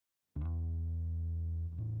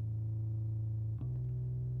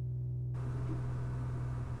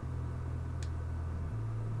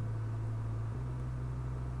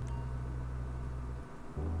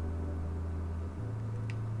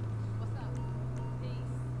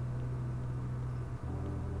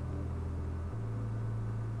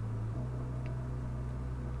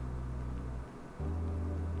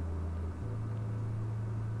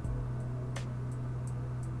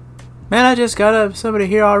Man, I just got up. Somebody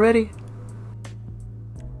here already?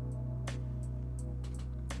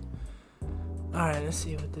 Alright, let's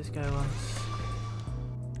see what this guy wants.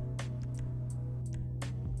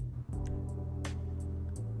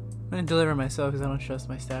 I'm gonna deliver myself because I don't trust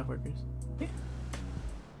my staff workers. Yeah.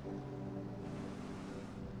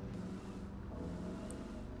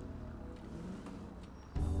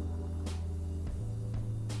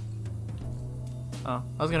 Oh,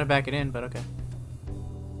 I was gonna back it in, but okay.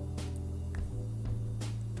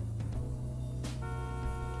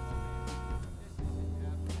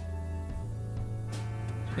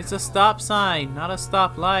 It's a stop sign, not a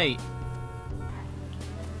stop light.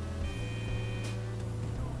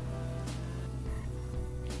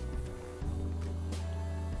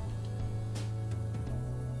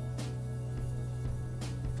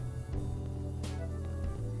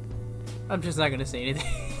 I'm just not gonna say anything.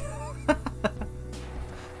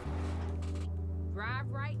 Drive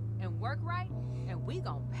right and work right, and we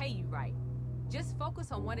gonna pay you right. Just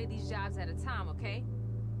focus on one of these jobs at a time, okay?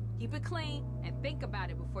 Keep it clean and think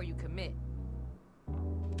about it before you commit.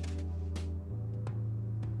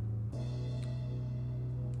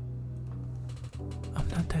 I'm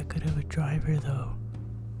not that good of a driver though.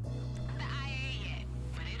 The IA yet,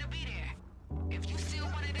 but it'll be there. If you steal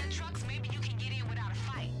one of their trucks, maybe you can get in without a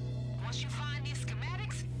fight. Once you find these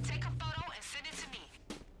schematics, take a photo and send it to me.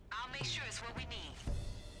 I'll make sure it's what we need.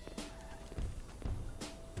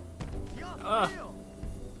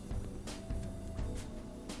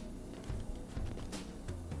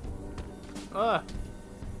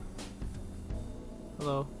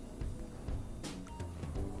 Hello.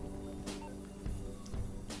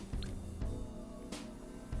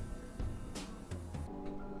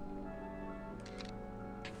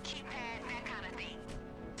 Keypad, that kind of thing.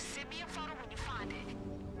 Send me a photo when you find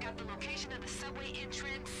it. Got the location of the subway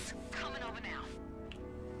entrance coming over now.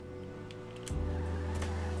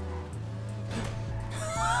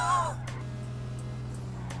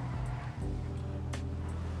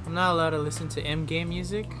 I'm not allowed to listen to M-game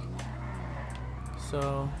music,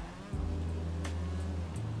 so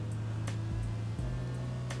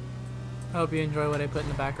I hope you enjoy what I put in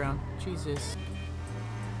the background. Jesus.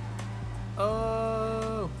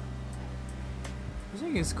 Oh, this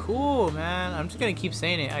thing is cool, man. I'm just gonna keep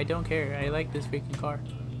saying it. I don't care. I like this freaking car.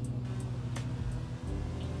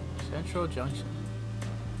 Central Junction.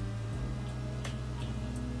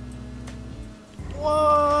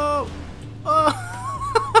 Whoa! Oh!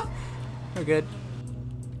 We're good.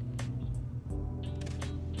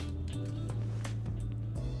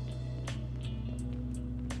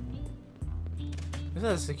 This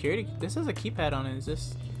has a security. This has a keypad on it. Is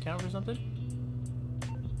this count for something?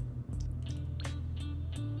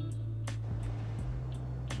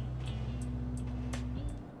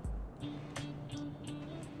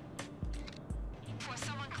 Before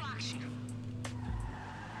someone clocks you.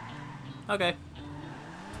 Okay.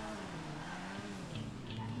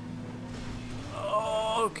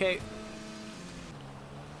 Okay.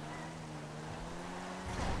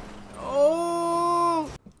 Oh!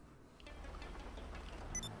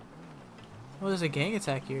 Oh, there's a gang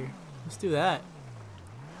attack here. Let's do that.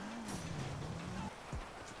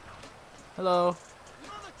 Hello.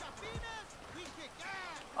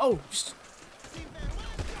 Oh!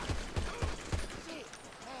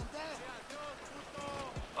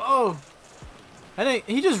 Oh! I didn't.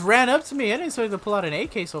 He just ran up to me. I didn't expect him to pull out an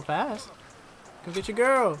AK so fast. Come get your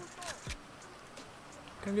girl.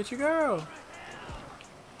 Come get your girl.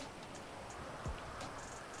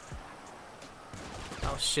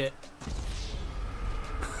 Oh shit.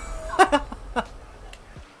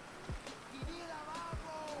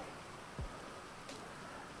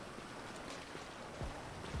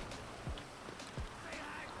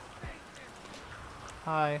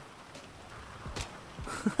 Hi.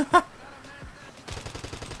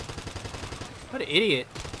 What an idiot.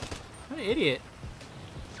 What an idiot.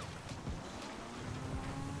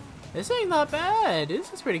 This ain't not bad.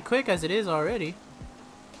 This is pretty quick as it is already.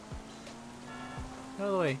 Get out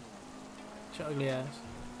of the way. Your ugly ass.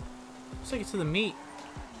 Let's take it to the meat.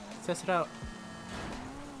 Let's test it out.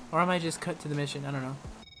 Or I might just cut to the mission. I don't know.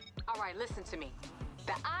 Alright, listen to me.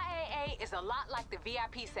 The IAA is a lot like the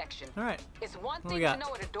VIP section. Alright. It's one thing to know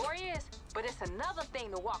what a door is, but it's another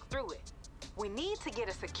thing to walk through it. We need to get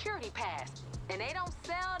a security pass, and they don't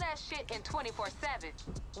sell that shit in 24/7.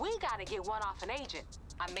 We gotta get one off an agent.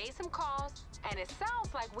 I made some calls, and it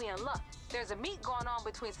sounds like we in luck. There's a meet going on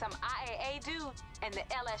between some IAA dude and the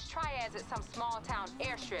LS Triads at some small town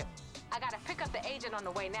airstrip. I gotta pick up the agent on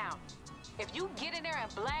the way now. If you get in there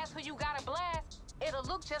and blast who you gotta blast, it'll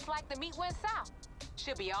look just like the meet went south.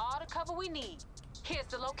 Should be all the cover we need. Here's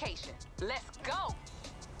the location. Let's go.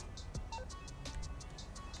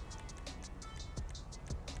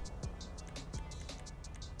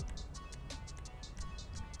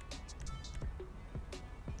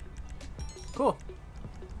 Cool.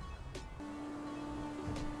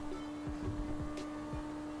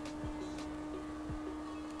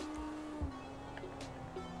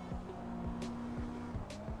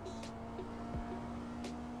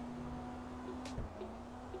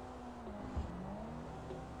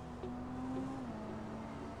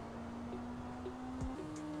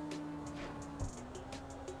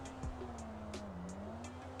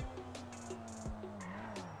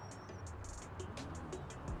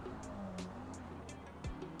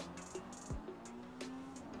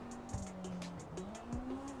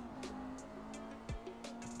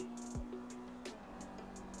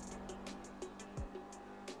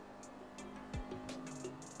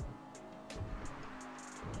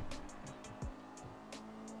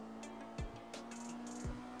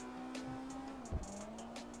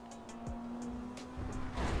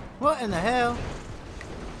 What in the hell?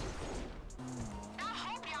 I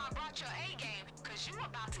hope y'all brought your A game, cause you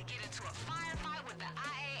about to get into a firefight with the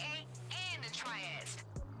IAA and the Triads.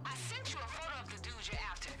 I sent you a photo of the dude you're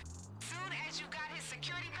after. Soon as you got his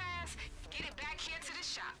security pass, get it back here to the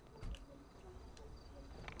shop.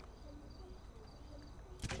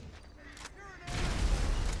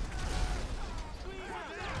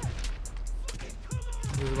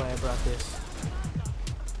 This is why I brought this.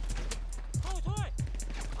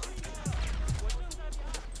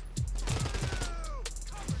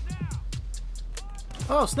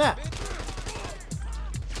 Oh snap!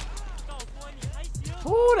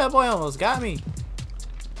 Ooh, that boy almost got me.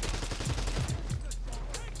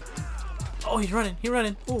 Oh, he's running. He's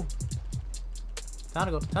running. Ooh. Time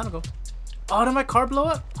to go. Time to go. Oh, did my car blow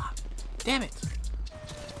up? Damn it.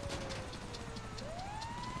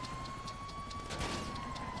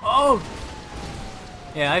 Oh!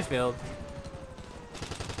 Yeah, I failed.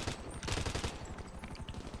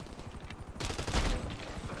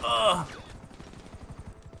 Ugh.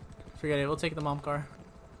 Forget it. We'll take the mom car.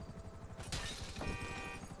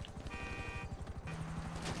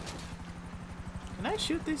 Can I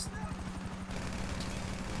shoot this?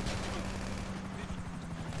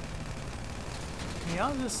 Can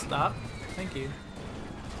y'all just stop? Thank you.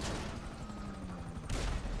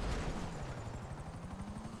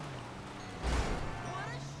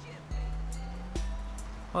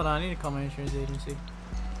 Hold on, I need to call my insurance agency.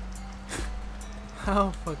 How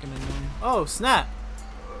fucking annoying. Oh, snap!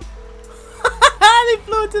 They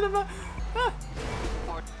flew into the ah.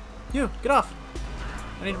 You, get off!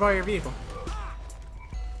 I need to borrow your vehicle.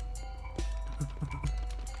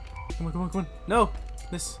 Come on, come on, come on. No!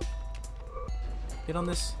 This. Get on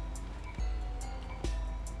this.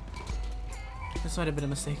 This might have been a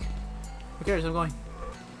mistake. Who cares? I'm going.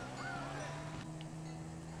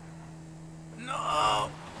 No!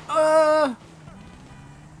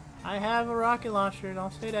 I have a rocket launcher.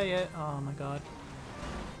 Don't say that yet. Oh my god.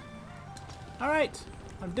 Alright.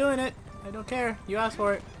 I'm doing it. I don't care. You asked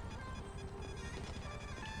for it.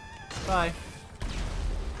 Bye.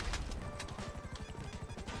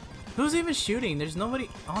 Who's even shooting? There's nobody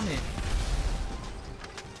on it.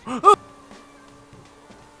 Oh!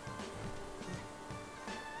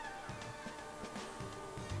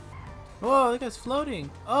 Whoa, that guy's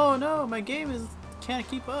floating. Oh no, my game can't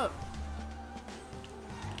keep up.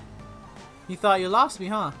 You thought you lost me,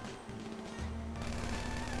 huh?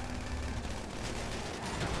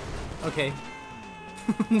 Okay.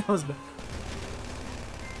 That was bad.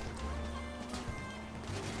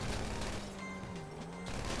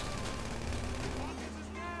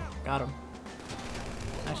 Got him.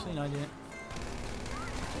 Actually, no, I didn't.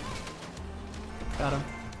 Got him.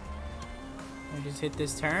 I just hit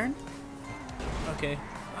this turn. Okay.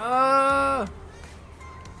 Oh!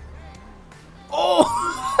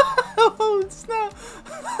 Oh, snap!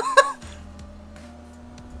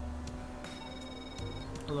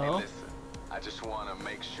 Hello? Hey, listen, I just want to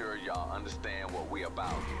make sure y'all understand what we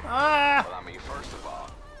about here. Ah! Well, I mean, first of all,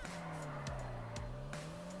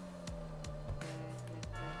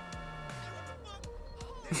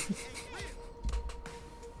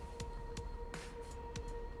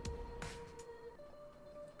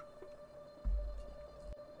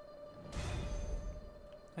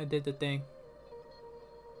 I did the thing.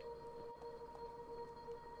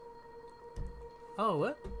 Oh,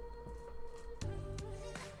 what?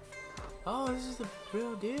 Oh, this is the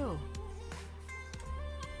real deal.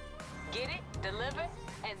 Get it, deliver,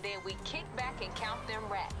 and then we kick back and count them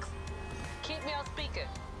racks. Keep me on speaker.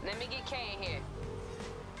 Let me get Kay in here.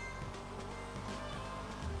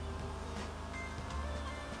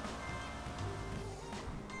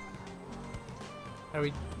 Are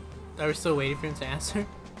we still waiting for him to answer?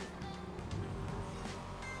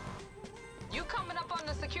 You coming up on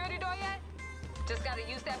the security door yet? Just gotta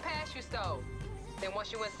use that pass you stole. Then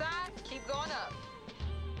once you inside, keep going up.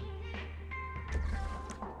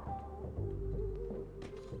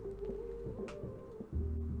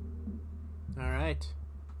 All right.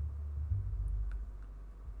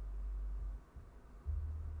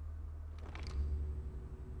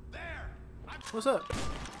 What's up?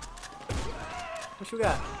 What you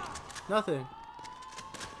got? Nothing.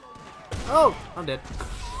 Oh, I'm dead.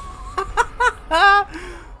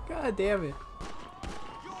 God damn it.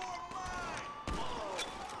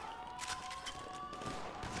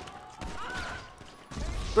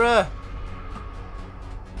 Bruh.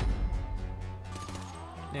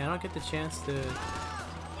 Yeah, I don't get the chance to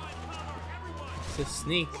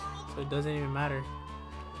sneak, so it doesn't even matter.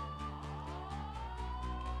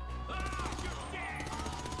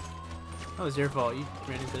 That was your fault. You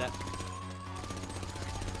ran into that.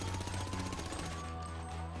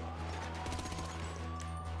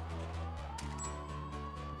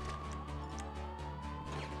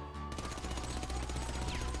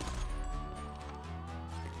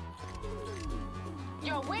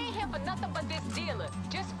 Yo, we ain't here for nothing but this dealer.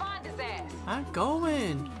 Just find his ass. I'm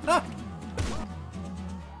going. Ah!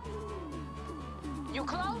 You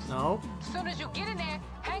close? No. Soon as you get in there,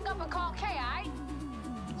 hang up and call K, alright?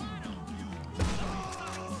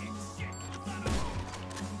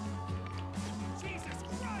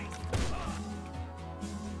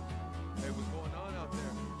 Hey, what's going on out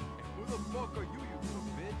there? And who the fuck are you little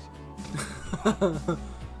bitch?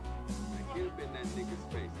 I get up in that nigga's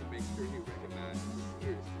face and make sure he recognizes the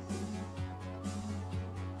seriousness.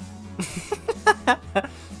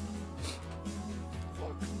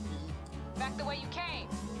 Back the way you came.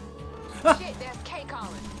 Shit, there's K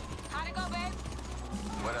calling. How'd it go, babe?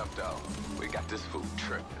 What up, though? We got this food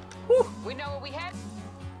tripping. We know where we head?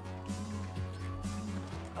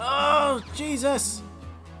 Oh, Jesus.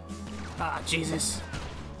 Ah, Jesus.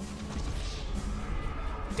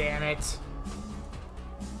 Damn it.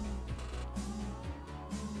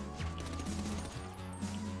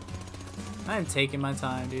 I am taking my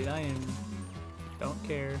time, dude. Don't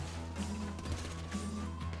care.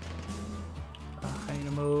 I need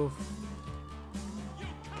to move.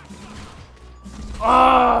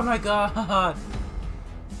 Oh my god!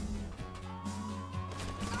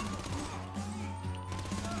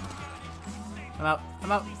 I'm out.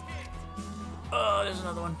 I'm out. Oh, there's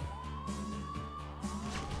another one.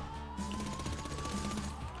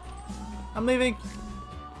 I'm leaving.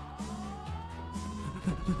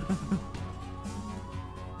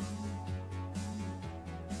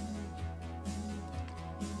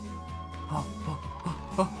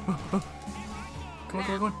 Come on,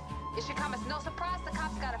 come on. It should come as no surprise the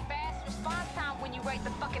cops got a fast response time when you rate the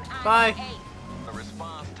fucking IEA. Bye. The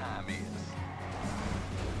response time is.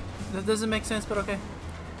 That doesn't make sense, but okay.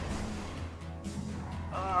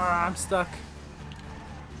 I'm stuck.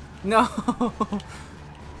 No.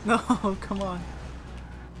 No, come on.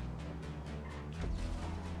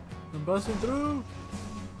 I'm busting through.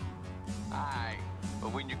 Alright,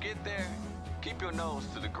 but when you get there, keep your nose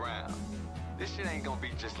to the ground. This shit ain't gonna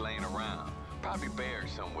be just laying around. Probably buried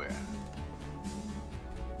somewhere.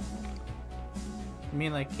 You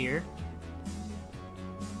mean like here?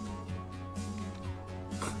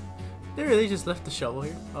 They really just left the shovel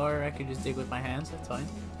here. Or I could just dig with my hands, that's fine.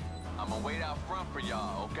 I'm gonna wait out front for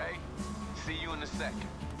y'all, okay? See you in a second.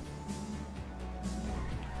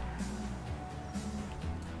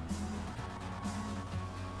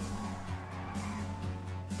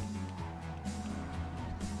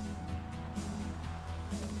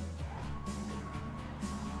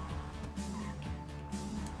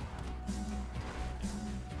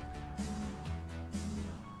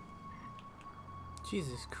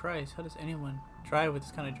 Jesus Christ, how does anyone drive with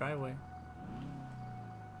this kind of driveway?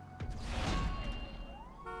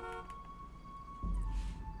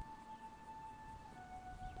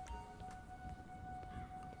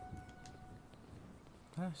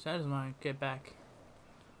 I just want to get back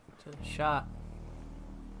to the shop.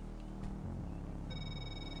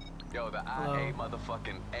 Yo, the Hello. IA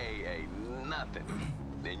motherfucking AA nothing.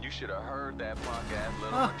 Then you should have heard that punk ass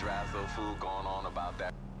little madrazo fool going on about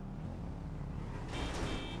that.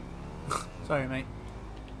 Sorry, mate.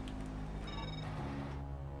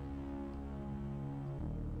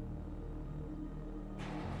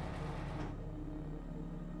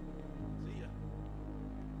 See ya.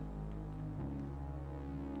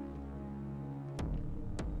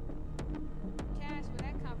 Cash,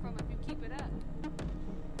 where that come from if you keep it up?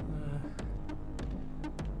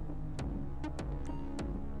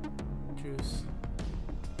 Juice.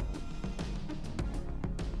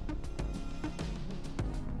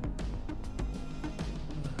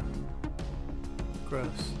 Gross.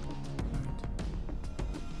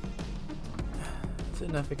 It's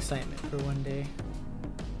enough excitement for one day.